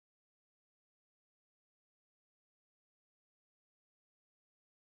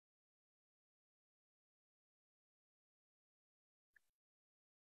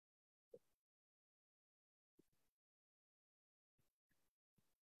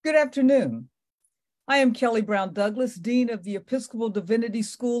Good afternoon. I am Kelly Brown Douglas, Dean of the Episcopal Divinity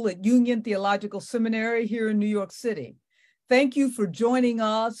School at Union Theological Seminary here in New York City. Thank you for joining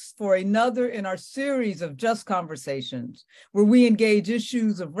us for another in our series of Just Conversations, where we engage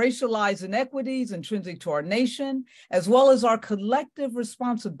issues of racialized inequities intrinsic to our nation, as well as our collective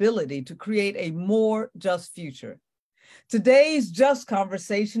responsibility to create a more just future. Today's Just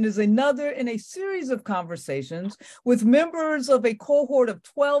Conversation is another in a series of conversations with members of a cohort of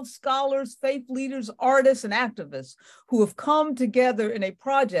 12 scholars, faith leaders, artists, and activists who have come together in a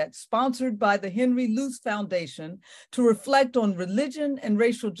project sponsored by the Henry Luce Foundation to reflect on religion and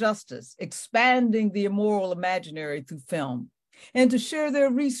racial justice, expanding the immoral imaginary through film, and to share their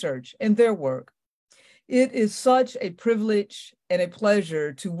research and their work. It is such a privilege and a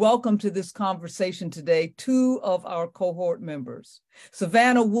pleasure to welcome to this conversation today two of our cohort members.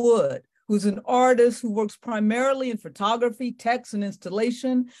 Savannah Wood, who's an artist who works primarily in photography, text, and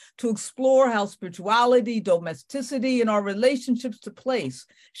installation to explore how spirituality, domesticity, and our relationships to place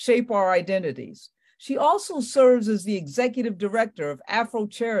shape our identities. She also serves as the executive director of AFRO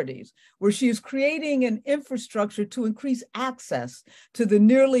Charities, where she is creating an infrastructure to increase access to the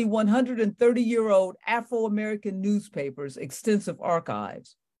nearly 130-year-old Afro-American newspaper's extensive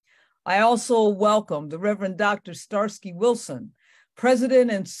archives. I also welcome the Reverend Dr. Starsky Wilson, President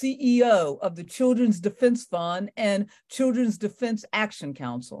and CEO of the Children's Defense Fund and Children's Defense Action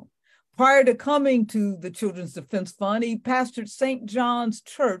Council. Prior to coming to the Children's Defense Fund, he pastored St. John's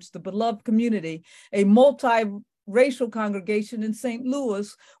Church, the beloved community, a multi-racial congregation in St.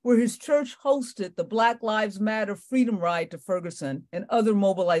 Louis, where his church hosted the Black Lives Matter Freedom Ride to Ferguson and other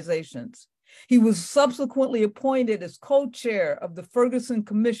mobilizations. He was subsequently appointed as co-chair of the Ferguson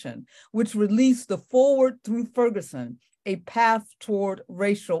Commission, which released the Forward Through Ferguson, a path toward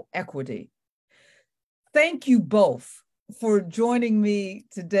racial equity. Thank you both for joining me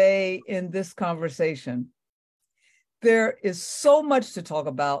today in this conversation. There is so much to talk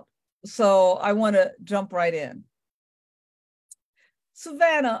about, so I want to jump right in.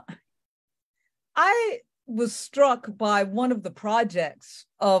 Savannah, I was struck by one of the projects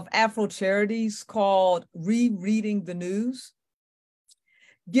of Afro Charities called Rereading the News.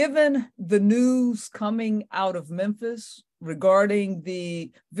 Given the news coming out of Memphis regarding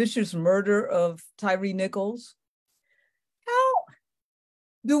the vicious murder of Tyree Nichols, how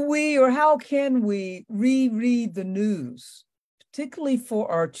do we or how can we reread the news, particularly for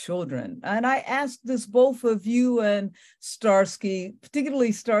our children? And I ask this both of you and Starsky,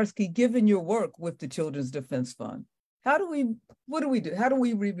 particularly Starsky, given your work with the Children's Defense Fund. What do we do? How do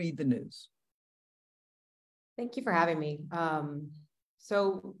we reread the news? Thank you for having me.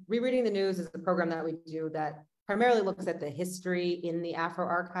 So Rereading the News is a program that we do that primarily looks at the history in the Afro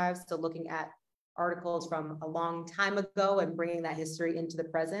archives, so looking at articles from a long time ago and bringing that history into the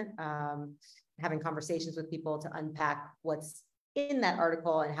present, having conversations with people to unpack what's in that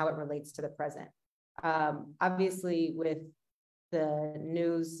article and how it relates to the present. Obviously, with the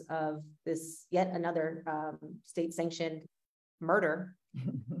news of this yet another state-sanctioned murder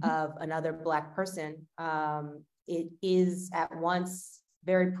of another Black person, it is at once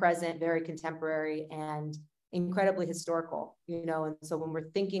very present, very contemporary, and incredibly historical, and so when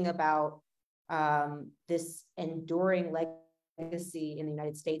we're thinking about this enduring legacy in the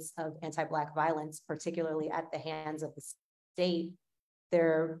United States of anti-Black violence, particularly at the hands of the state,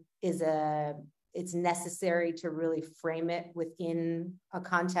 it's necessary to really frame it within a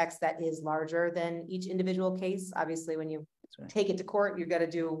context that is larger than each individual case. Obviously, when you take it to court, you've got to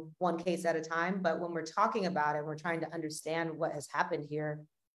do one case at a time. But when we're talking about it, we're trying to understand what has happened here.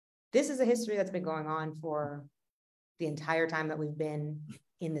 This is a history that's been going on for the entire time that we've been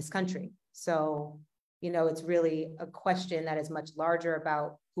in this country. So, it's really a question that is much larger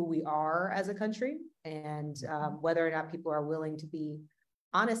about who we are as a country and whether or not people are willing to be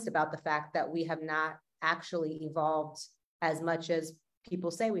honest about the fact that we have not actually evolved as much as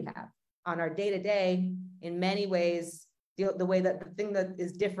people say we have. On our day-to-day, in many ways, the thing that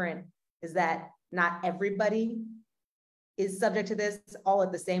is different is that not everybody is subject to this all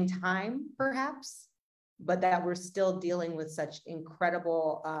at the same time, perhaps, but that we're still dealing with such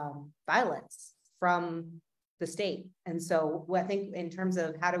incredible violence from the state. And so I think in terms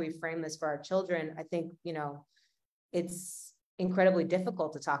of how do we frame this for our children, I think, it's incredibly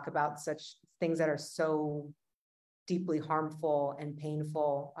difficult to talk about such things that are so deeply harmful and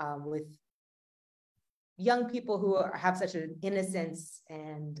painful with young people who have such an innocence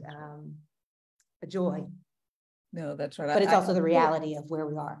and a joy. No, that's right. But it's also the reality of where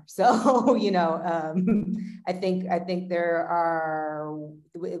we are. So, I think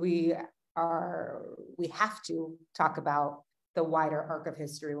we have to talk about the wider arc of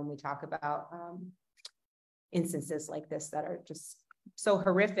history when we talk about instances like this that are just so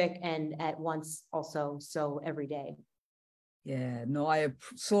horrific and at once also so everyday. Yeah, no, I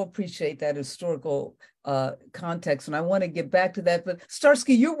so appreciate that historical context, and I want to get back to that. But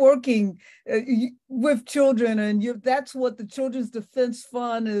Starsky, you're working with children, and that's what the Children's Defense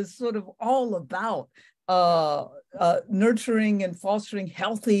Fund is sort of all about, nurturing and fostering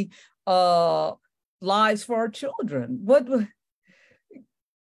healthy lives for our children. What?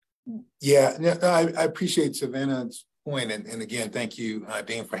 Yeah, no, I appreciate Savannah's point, and again, thank you,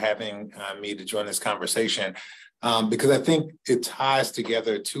 Dean, for having me to join this conversation. Because I think it ties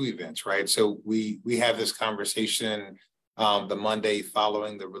together two events, right? So we have this conversation the Monday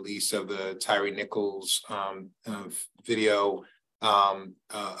following the release of the Tyree Nichols video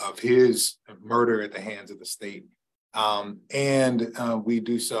of his murder at the hands of the state. And we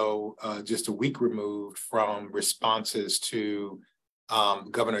do so just a week removed from responses to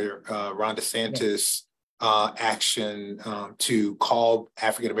Governor Ron DeSantis' action to call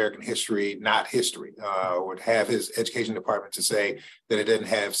African-American history not history, or to have his education department to say that it didn't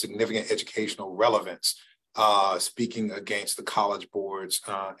have significant educational relevance, speaking against the College Board's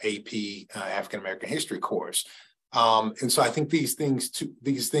AP African-American history course. And so I think these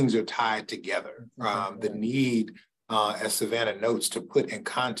things are tied together. The need, as Savannah notes, to put in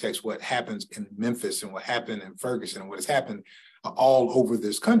context what happens in Memphis and what happened in Ferguson and what has happened all over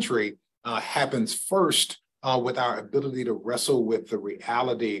this country happens first with our ability to wrestle with the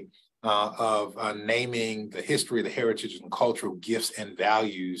reality of naming the history, the heritage, and cultural gifts and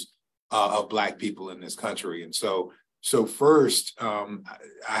values of Black people in this country. And so first, I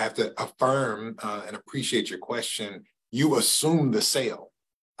have to affirm and appreciate your question. You assume the sale.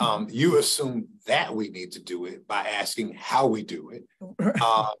 You assume that we need to do it by asking how we do it.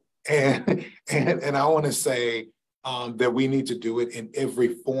 And I want to say that we need to do it in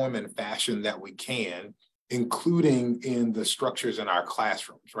every form and fashion that we can, including in the structures in our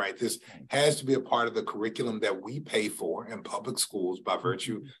classrooms, right? This has to be a part of the curriculum that we pay for in public schools by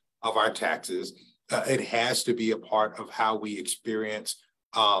virtue of our taxes. It has to be a part of how we experience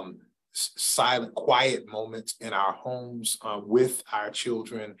silent, quiet moments in our homes with our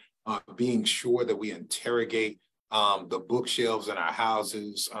children, being sure that we interrogate the bookshelves in our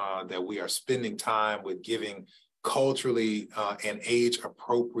houses, that we are spending time with giving culturally and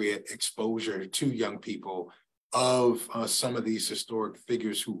age-appropriate exposure to young people of some of these historic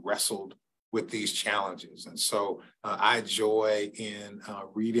figures who wrestled with these challenges. And so I joy in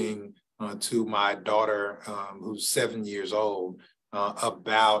reading to my daughter, who's 7 years old,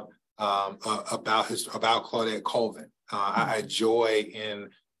 about Claudette Colvin. I joy in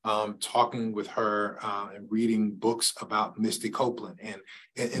talking with her and reading books about Misty Copeland,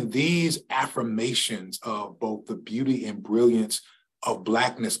 and these affirmations of both the beauty and brilliance of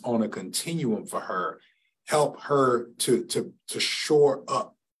Blackness on a continuum for her help her to shore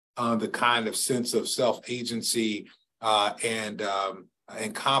up the kind of sense of self-agency and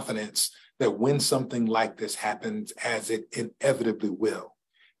confidence that when something like this happens, as it inevitably will,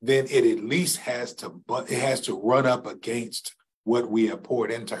 then it at least has to run up against what we have poured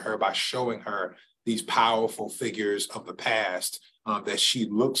into her by showing her these powerful figures of the past that she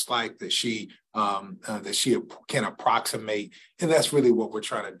looks like, that she can approximate. And that's really what we're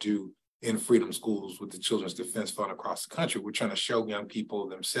trying to do in Freedom Schools with the Children's Defense Fund across the country. We're trying to show young people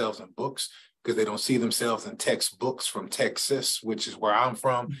themselves in books because they don't see themselves in textbooks from Texas, which is where I'm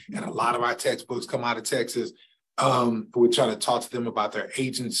from. And a lot of our textbooks come out of Texas. We're trying to talk to them about their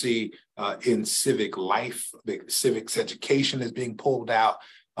agency in civic life. The civics education is being pulled out,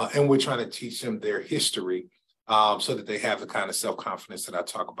 and we're trying to teach them their history so that they have the kind of self-confidence that I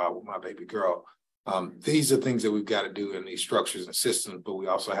talk about with my baby girl. These are things that we've got to do in these structures and systems, but we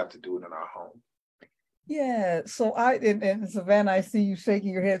also have to do it in our home. Yeah, so and Savannah, I see you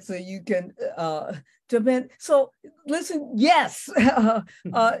shaking your head so you can jump in. So listen, yes,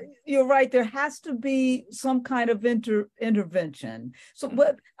 you're right. There has to be some kind of intervention. So,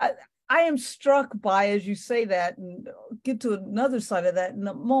 but I am struck by, as you say that, and get to another side of that in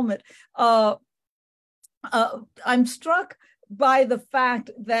a moment. I'm struck by the fact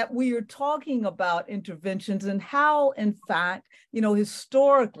that we are talking about interventions and how, in fact,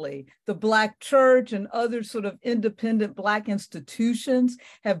 historically, the Black church and other sort of independent Black institutions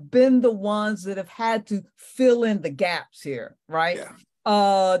have been the ones that have had to fill in the gaps here, right? Yeah.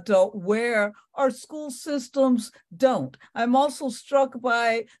 To where our school systems don't. I'm also struck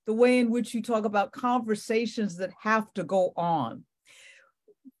by the way in which you talk about conversations that have to go on.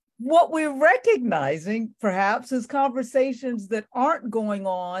 What we're recognizing, perhaps, is conversations that aren't going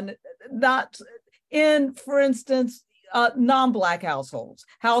on, not in, for instance, non-Black households.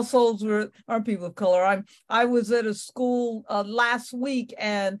 Households aren't people of color. I was at a school last week,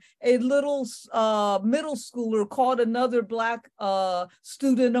 and a little middle schooler called another Black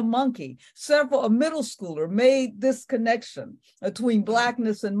student a monkey. A middle schooler made this connection between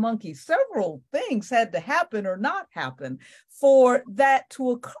Blackness and monkey. Several things had to happen or not happen for that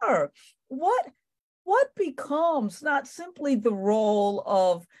to occur. What becomes not simply the role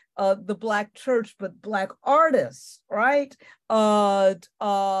of the Black church, but Black artists, right?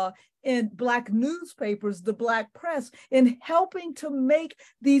 In Black newspapers, the Black press, in helping to make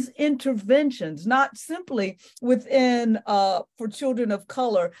these interventions, not simply within for children of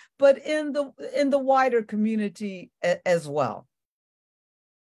color, but in the wider community as well.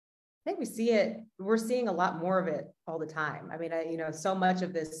 I think we're seeing a lot more of it all the time. I mean, so much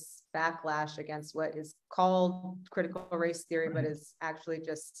of this backlash against what is called critical race theory, but is actually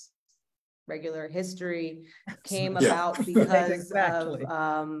just regular history, came about because of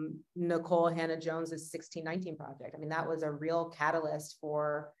Nicole Hannah-Jones's 1619 Project. I mean, that was a real catalyst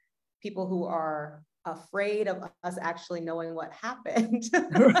for people who are afraid of us actually knowing what happened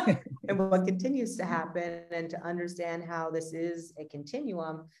and what continues to happen, and to understand how this is a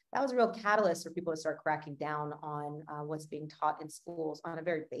continuum. That was a real catalyst for people to start cracking down on what's being taught in schools on a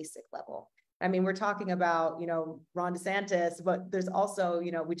very basic level. I mean, we're talking about, Ron DeSantis, but there's also,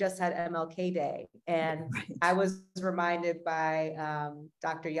 we just had MLK Day, and I was reminded by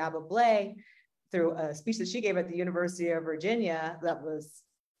Dr. Yaba Blay through a speech that she gave at the University of Virginia that was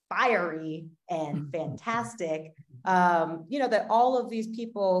fiery and fantastic, that all of these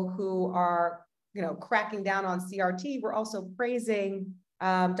people who are, cracking down on CRT were also praising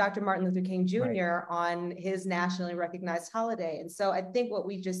Dr. Martin Luther King Jr. on his nationally recognized holiday. And so I think what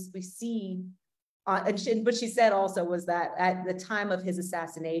we see, what she said also was that at the time of his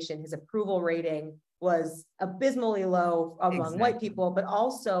assassination, his approval rating was abysmally low among white people, but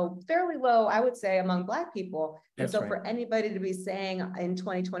also fairly low, I would say, among Black people. And so for anybody to be saying in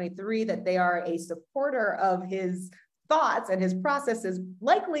 2023 that they are a supporter of his thoughts and his processes,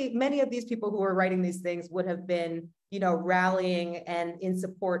 likely many of these people who were writing these things would have been, rallying and in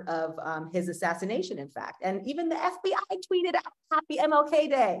support of his assassination, in fact. And even the FBI tweeted out, "Happy MLK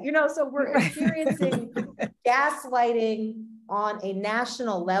Day," so we're experiencing gaslighting on a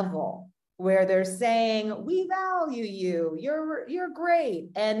national level, where they're saying, "We value you, you're great."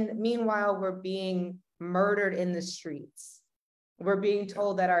 And meanwhile, we're being murdered in the streets. We're being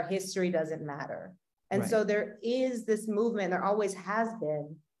told that our history doesn't matter. And so there is this movement, there always has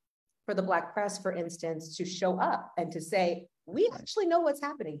been, for the Black press, for instance, to show up and to say, we actually know what's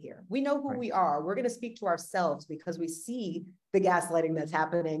happening here. We know who we are. We're going to speak to ourselves because we see the gaslighting that's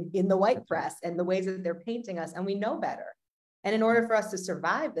happening in the white press and the ways that they're painting us, and we know better. And in order for us to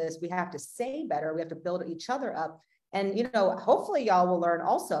survive this, we have to say better. We have to build each other up. And, hopefully y'all will learn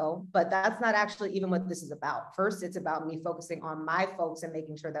also, but that's not actually even what this is about. First, it's about me focusing on my folks and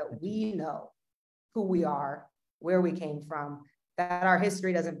making sure that we know who we are, where we came from, that our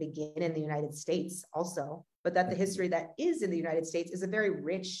history doesn't begin in the United States also, but that the history that is in the United States is a very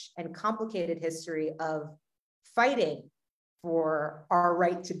rich and complicated history of fighting for our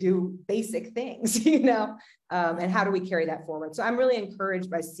right to do basic things, and how do we carry that forward? So I'm really encouraged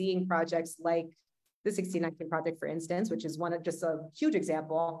by seeing projects like the 1619 Project, for instance, which is one of just a huge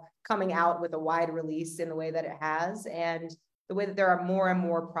example, coming out with a wide release in the way that it has. And the way that there are more and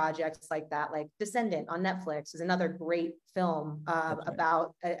more projects like that, like Descendant on Netflix is another great film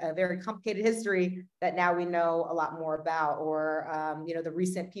about a very complicated history that now we know a lot more about, or, the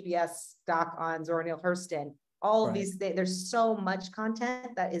recent PBS doc on Zora Neale Hurston. All of these things, there's so much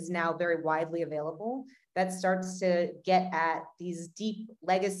content that is now very widely available that starts to get at these deep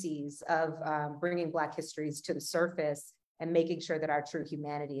legacies of bringing Black histories to the surface and making sure that our true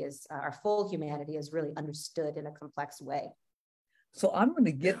humanity our full humanity is really understood in a complex way. So I'm going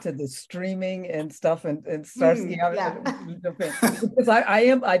to get to the streaming and stuff and Starsky. Because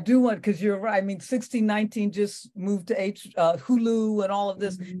I do want, because you're right. I mean, 1619 just moved to Hulu and all of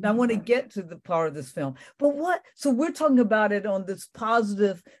this. And I want to get to the part of this film. But so we're talking about it on this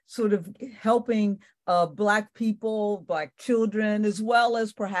positive sort of helping Black people, Black children, as well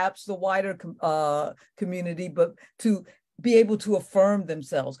as perhaps the wider community, but to be able to affirm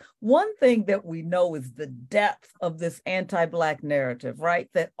themselves. One thing that we know is the depth of this anti-Black narrative, right?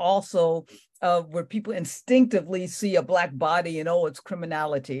 That also where people instinctively see a Black body and, it's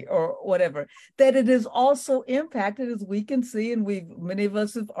criminality or whatever, that it is also impacted, as we can see, and many of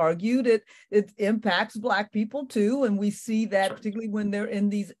us have argued it impacts Black people too. And we see that particularly when they're in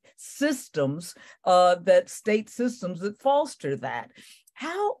these systems, that state systems that foster that.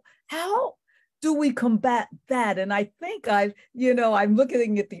 How do we combat that? And I think I'm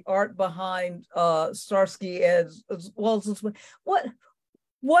looking at the art behind Starsky as well as this one.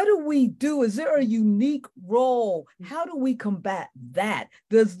 What do we do? Is there a unique role? How do we combat that?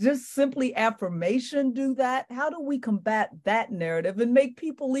 Does just simply affirmation do that? How do we combat that narrative and make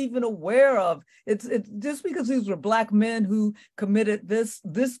people even aware of it's just because these were Black men who committed this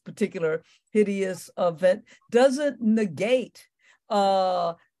particular hideous event doesn't negate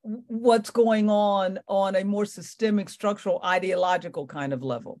what's going on a more systemic, structural, ideological kind of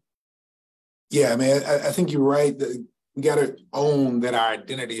level. Yeah, I mean, I think you're right. We got to own that our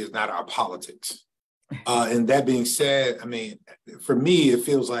identity is not our politics. And that being said, I mean, for me, it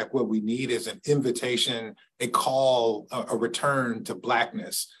feels like what we need is an invitation, a call, a return to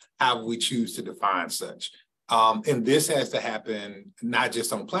Blackness, how we choose to define such. And this has to happen not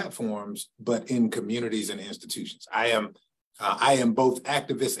just on platforms, but in communities and institutions. I am both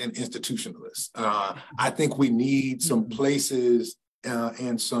activist and institutionalist. I think we need some places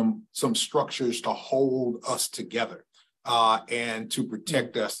and some structures to hold us together. And to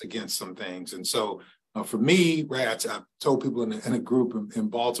protect us against some things. And so for me, right, I told people in a group in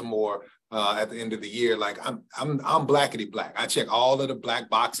Baltimore at the end of the year, like I'm blackity Black. I check all of the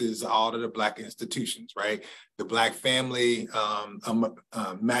Black boxes, all of the Black institutions, right? The Black family,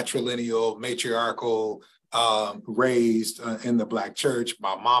 matrilineal, matriarchal, raised in the Black church.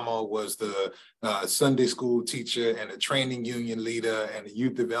 My mama was the Sunday school teacher and a training union leader and a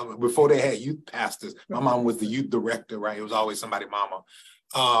youth development. Before they had youth pastors, my mom was the youth director, right? It was always somebody's mama.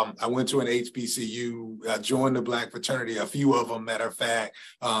 I went to an HBCU, joined the Black fraternity, a few of them, matter of fact,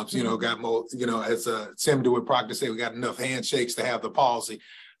 got more, as Sam DeWitt Proctor said, we got enough handshakes to have the palsy.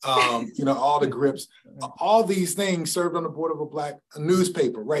 All the grips, all these things, served on the board of a Black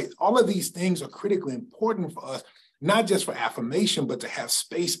newspaper, right? All of these things are critically important for us, not just for affirmation, but to have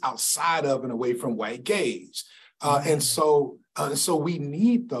space outside of and away from white gaze. And so we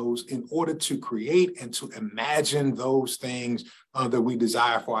need those in order to create and to imagine those things that we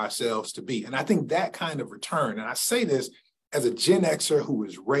desire for ourselves to be. And I think that kind of return, and I say this as a Gen Xer who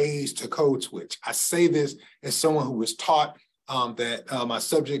was raised to code switch. I say this as someone who was taught that my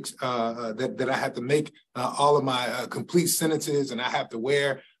subjects, that I have to make all of my complete sentences and I have to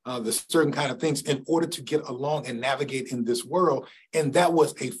wear the certain kind of things in order to get along and navigate in this world. And that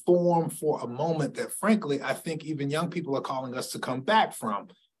was a form for a moment that, frankly, I think even young people are calling us to come back from.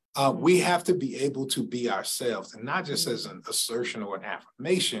 We have to be able to be ourselves, and not just as an assertion or an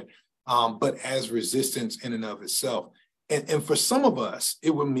affirmation, but as resistance in and of itself. And for some of us,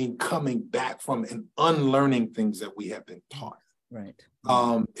 it would mean coming back from and unlearning things that we have been taught. Right.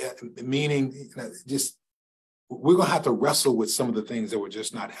 Meaning just, we're going to have to wrestle with some of the things that were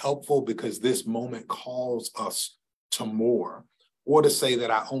just not helpful because this moment calls us to more, or to say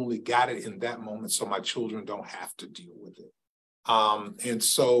that I only got it in that moment so my children don't have to deal with it. And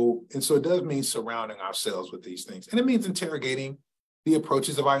so it does mean surrounding ourselves with these things. And it means interrogating the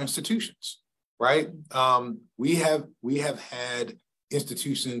approaches of our institutions. Right? We have had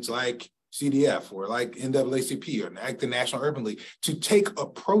institutions like CDF or like NAACP or the National Urban League to take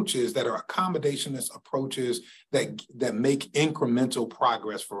approaches that are accommodationist approaches that make incremental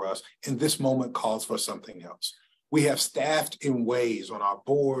progress for us. And this moment calls for something else. We have staffed in ways on our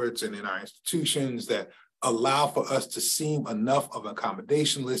boards and in our institutions that allow for us to seem enough of an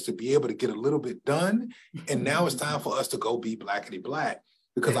accommodation list to be able to get a little bit done. And now it's time for us to go be Blackity Black,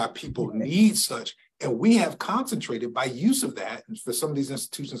 because our people need such. And we have concentrated by use of that, and for some of these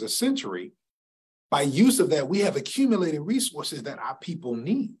institutions a century, by use of that, we have accumulated resources that our people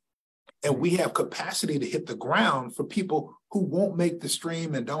need. And we have capacity to hit the ground for people who won't make the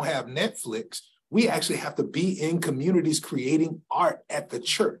stream and don't have Netflix. We actually have to be in communities creating art at the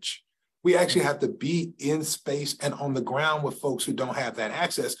church. We actually have to be in space and on the ground with folks who don't have that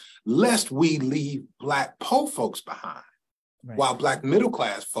access, lest we leave Black po folks behind. Right. While Black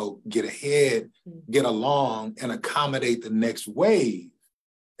middle-class folk get ahead, get along, and accommodate the next wave.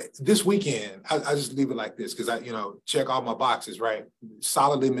 This weekend, I just leave it like this, because I, check all my boxes, right?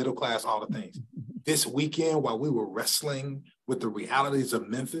 Solidly middle-class, all the things. This weekend, while we were wrestling with the realities of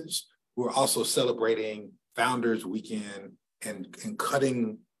Memphis, we're also celebrating Founders Weekend and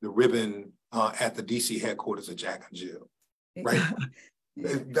cutting the ribbon at the DC headquarters of Jack and Jill, right?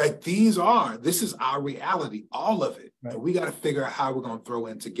 Like this is our reality, all of it. Right. And we got to figure out how we're going to throw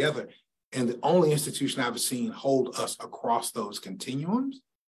in together. And the only institution I've seen hold us across those continuums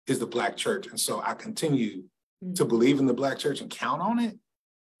is the Black church. And so I continue to believe in the Black church and count on it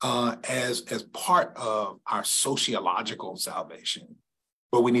as part of our sociological salvation.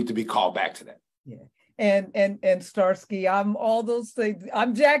 But we need to be called back to that. Yeah. and Starsky. I'm all those things.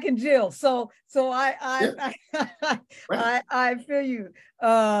 I'm Jack and Jill. So I I feel you.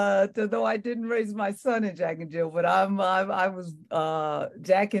 Though I didn't raise my son in Jack and Jill, but I was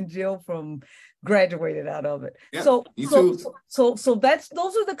Jack and Jill from graduated out of it. Yeah, so that's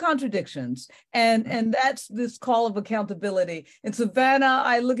those are the contradictions, and that's this call of accountability. And Savannah,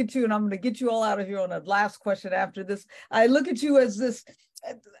 I look at you, and I'm going to get you all out of here on a last question after this. I look at you as this.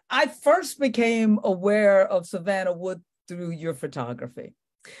 I first became aware of Savannah Wood through your photography,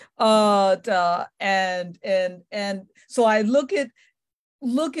 and so I look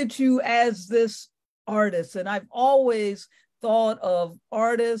at you as this artist, and I've always thought of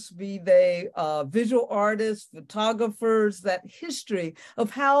artists, be they visual artists, photographers, that history of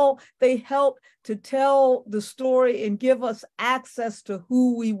how they help to tell the story and give us access to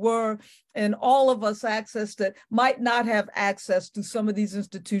who we were, and all of us access that might not have access to some of these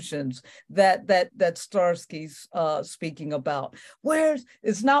institutions that Starsky's speaking about.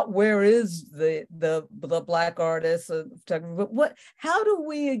 It's not where is the Black artist, but how do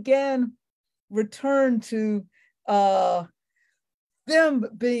we again return to them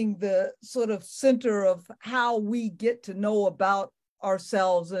being the sort of center of how we get to know about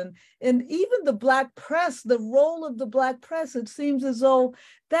ourselves, and even the Black press, the role of the Black press, it seems as though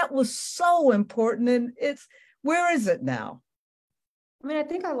that was so important, and where is it now? I mean, I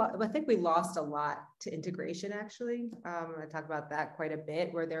think we lost a lot to integration, actually. I talk about that quite a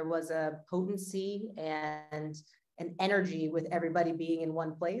bit, where there was a potency and an energy with everybody being in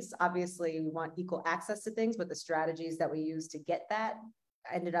one place. Obviously, we want equal access to things, but the strategies that we use to get that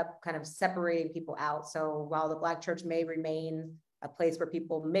ended up kind of separating people out. So while the Black church may remain a place where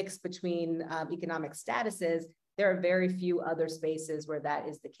people mix between economic statuses, there are very few other spaces where that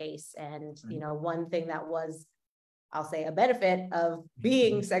is the case. And, you know, one thing that was, I'll say, a benefit of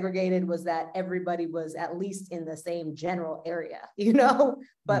being segregated was that everybody was at least in the same general area, you know,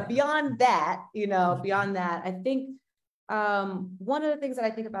 but beyond that, I think one of the things that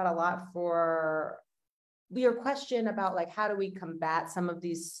I think about a lot for your question about like, how do we combat some of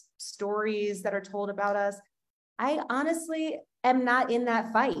these stories that are told about us? I honestly am not in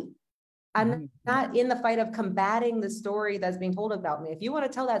that fight. I'm not in the fight of combating the story that's being told about me. If you want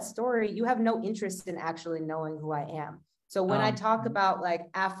to tell that story, you have no interest in actually knowing who I am. So when I talk about like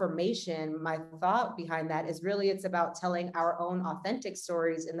affirmation, my thought behind that is really, it's about telling our own authentic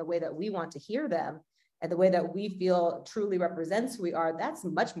stories in the way that we want to hear them and the way that we feel truly represents who we are. That's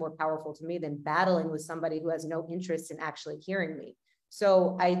much more powerful to me than battling with somebody who has no interest in actually hearing me.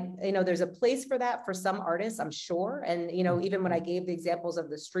 So there's a place for that for some artists, I'm sure. And, even when I gave the examples of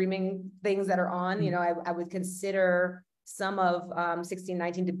the streaming things that are on, I would consider some of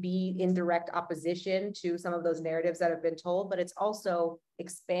 1619 to be in direct opposition to some of those narratives that have been told, but it's also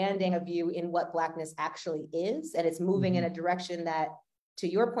expanding a view in what Blackness actually is. And it's moving in a direction that, to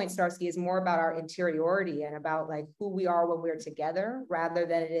your point, Starsky, is more about our interiority and about like who we are when we're together, rather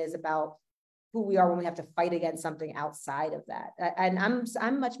than it is about who we are when we have to fight against something outside of that. And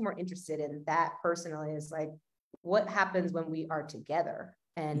I'm much more interested in that personally, is like, what happens when we are together,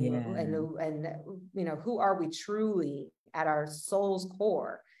 and who are we truly at our soul's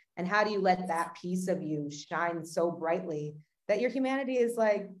core, and how do you let that piece of you shine so brightly that your humanity is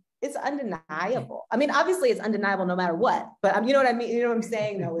like, it's undeniable. I mean, obviously it's undeniable no matter what, but you know what I mean? You know what I'm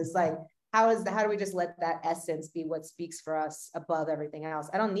saying though, is like, how do we just let that essence be what speaks for us above everything else?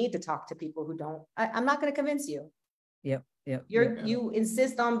 I don't need to talk to people who don't. I'm not going to convince you. Yep. You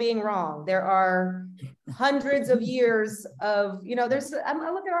insist on being wrong. There are hundreds of years of,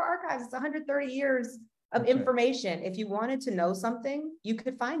 I look at our archives, it's 130 years of information. If you wanted to know something, you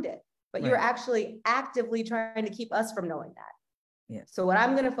could find it, but you're actually actively trying to keep us from knowing that. Yeah. So what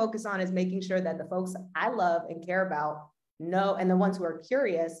I'm going to focus on is making sure that the folks I love and care about know, and the ones who are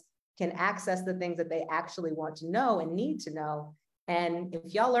curious can access the things that they actually want to know and need to know. And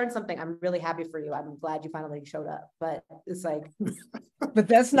if y'all learned something, I'm really happy for you. I'm glad you finally showed up, but it's like, but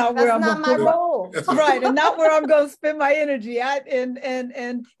that's not where I'm not my role. Right. And not where I'm going to spend my energy. And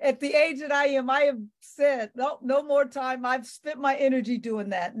at the age that I am, I have said, no more time. I've spent my energy doing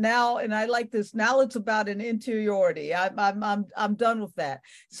that now. And I like this. Now it's about an interiority. I'm done with that.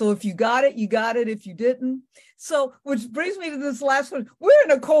 So if you got it, you got it. If you didn't. So, which brings me to this last one. We're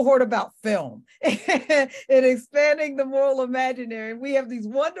in a cohort about film and expanding the moral imaginary. We have these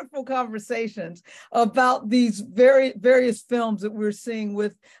wonderful conversations about these various films that we're seeing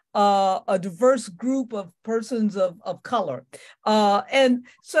with a diverse group of persons of color. And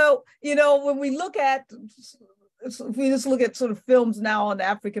so, when we look at, if we just look at sort of films now on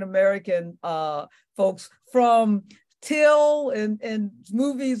African-American folks from Till and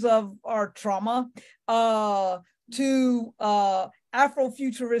movies of our trauma, to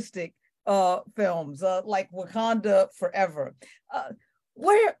Afrofuturistic films like Wakanda Forever.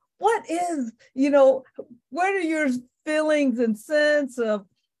 What is, what are your feelings and sense of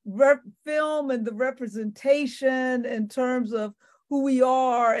film and the representation in terms of who we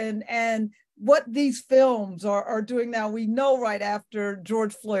are and what these films are doing now? We know right after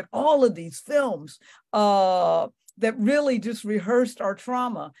George Floyd, all of these films that really just rehearsed our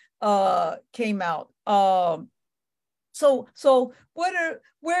trauma came out. So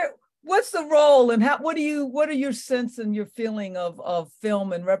what's the role and what are your sense and your feeling of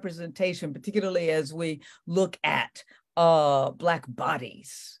film and representation, particularly as we look at Black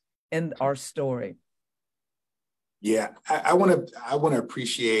bodies in our story? Yeah, I want to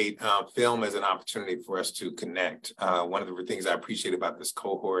appreciate film as an opportunity for us to connect. One of the things I appreciate about this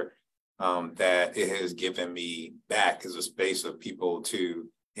cohort that it has given me back is a space of people to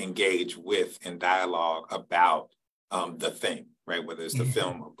engage with and dialogue about the thing, right? Whether it's the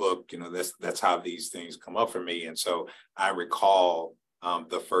film or book, that's how these things come up for me. And so I recall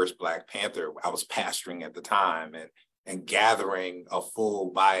the first Black Panther. I was pastoring at the time and gathering a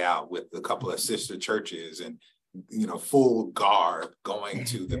full buyout with a couple of sister churches and full garb going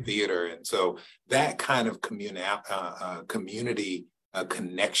to the theater. And so that kind of community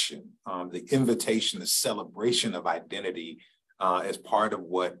connection, the invitation, the celebration of identity is part of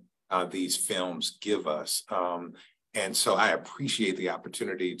what these films give us. And so I appreciate the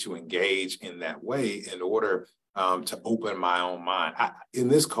opportunity to engage in that way in order to open my own mind. In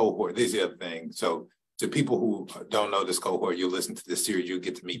this cohort, this is the other thing. So to people who don't know this cohort, you listen to this series, you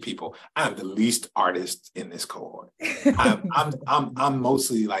get to meet people. I'm the least artist in this cohort. I'm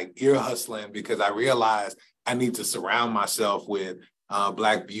mostly like ear hustling because I realize I need to surround myself with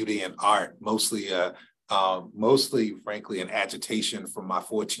Black beauty and art, mostly, frankly, an agitation from my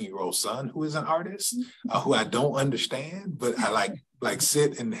 14-year-old son, who is an artist, who I don't understand, but I like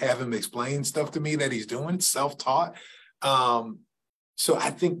sit and have him explain stuff to me that he's doing, self-taught. So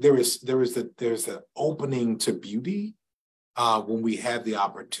I think there's an opening to beauty when we have the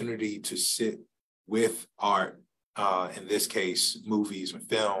opportunity to sit with art, in this case, movies and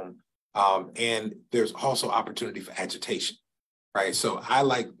film, and there's also opportunity for agitation, right? So I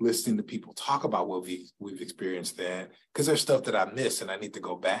like listening to people talk about what we've experienced then, because there's stuff that I miss and I need to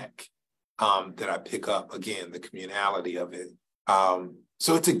go back, that I pick up, again, the communality of it.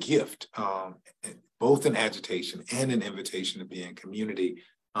 So it's a gift. Both an agitation and an invitation to be in community,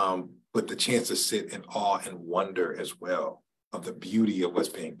 but the chance to sit in awe and wonder as well of the beauty of what's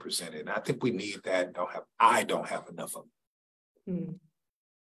being presented. And I think we need that. I don't have enough of it.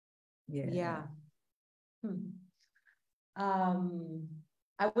 Yeah. I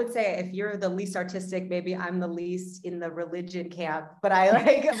would say if you're the least artistic, maybe I'm the least in the religion camp, but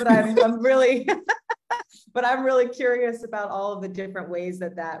I'm really but I'm really curious about all of the different ways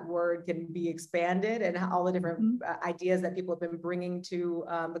that word can be expanded and all the different ideas that people have been bringing to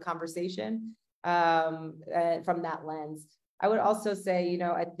the conversation from that lens. I would also say,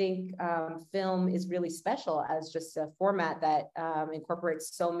 I think film is really special as just a format that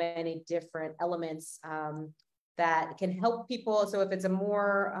incorporates so many different elements that can help people. So if it's a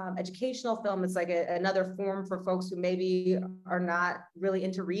more educational film, it's like another form for folks who maybe are not really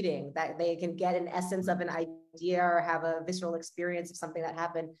into reading, that they can get an essence of an idea or have a visceral experience of something that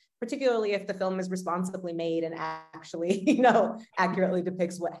happened, particularly if the film is responsibly made and actually, accurately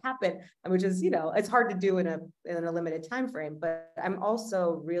depicts what happened, which is, it's hard to do in a limited time frame. But I'm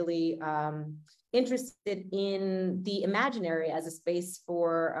also really interested in the imaginary as a space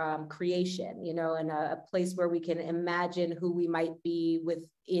for creation, and a place where we can imagine who we might be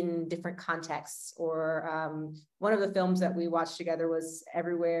within different contexts. Or one of the films that we watched together was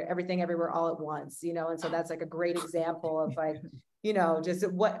Everything Everywhere All at Once, and so that's like a great example of like, just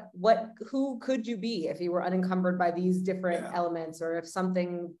who could you be if you were unencumbered by these different elements, or if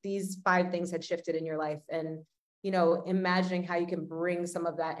these 5 things had shifted in your life, and imagining how you can bring some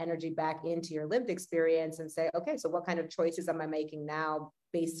of that energy back into your lived experience and say, okay, so what kind of choices am I making now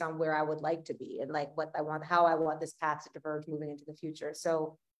based on where I would like to be and like how I want this path to diverge moving into the future.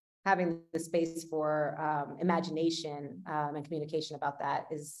 So having the space for imagination and communication about that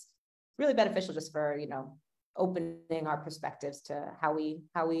is really beneficial just for, opening our perspectives to how we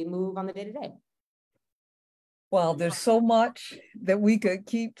move on the day-to-day. Well, there's so much that we could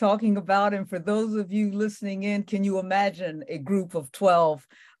keep talking about. And for those of you listening in, can you imagine a group of 12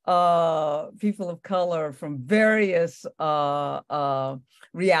 people of color from various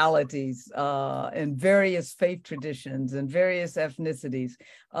realities and various faith traditions and various ethnicities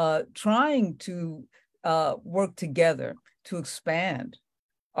trying to work together to expand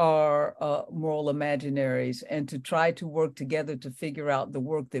our moral imaginaries and to try to work together to figure out the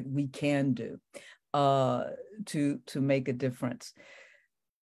work that we can do to make a difference.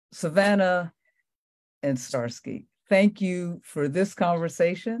 Savannah and Starsky, thank you for this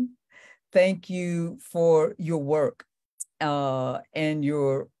conversation. Thank you for your work and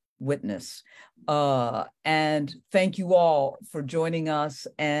your witness. And thank you all for joining us.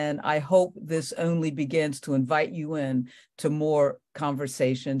 And I hope this only begins to invite you in to more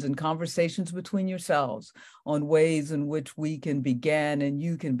conversations and conversations between yourselves on ways in which we can begin and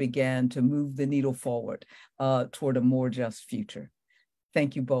you can begin to move the needle forward toward a more just future.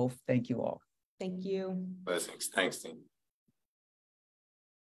 Thank you both. Thank you all. Thank you. Blessings. Thanks, Dean.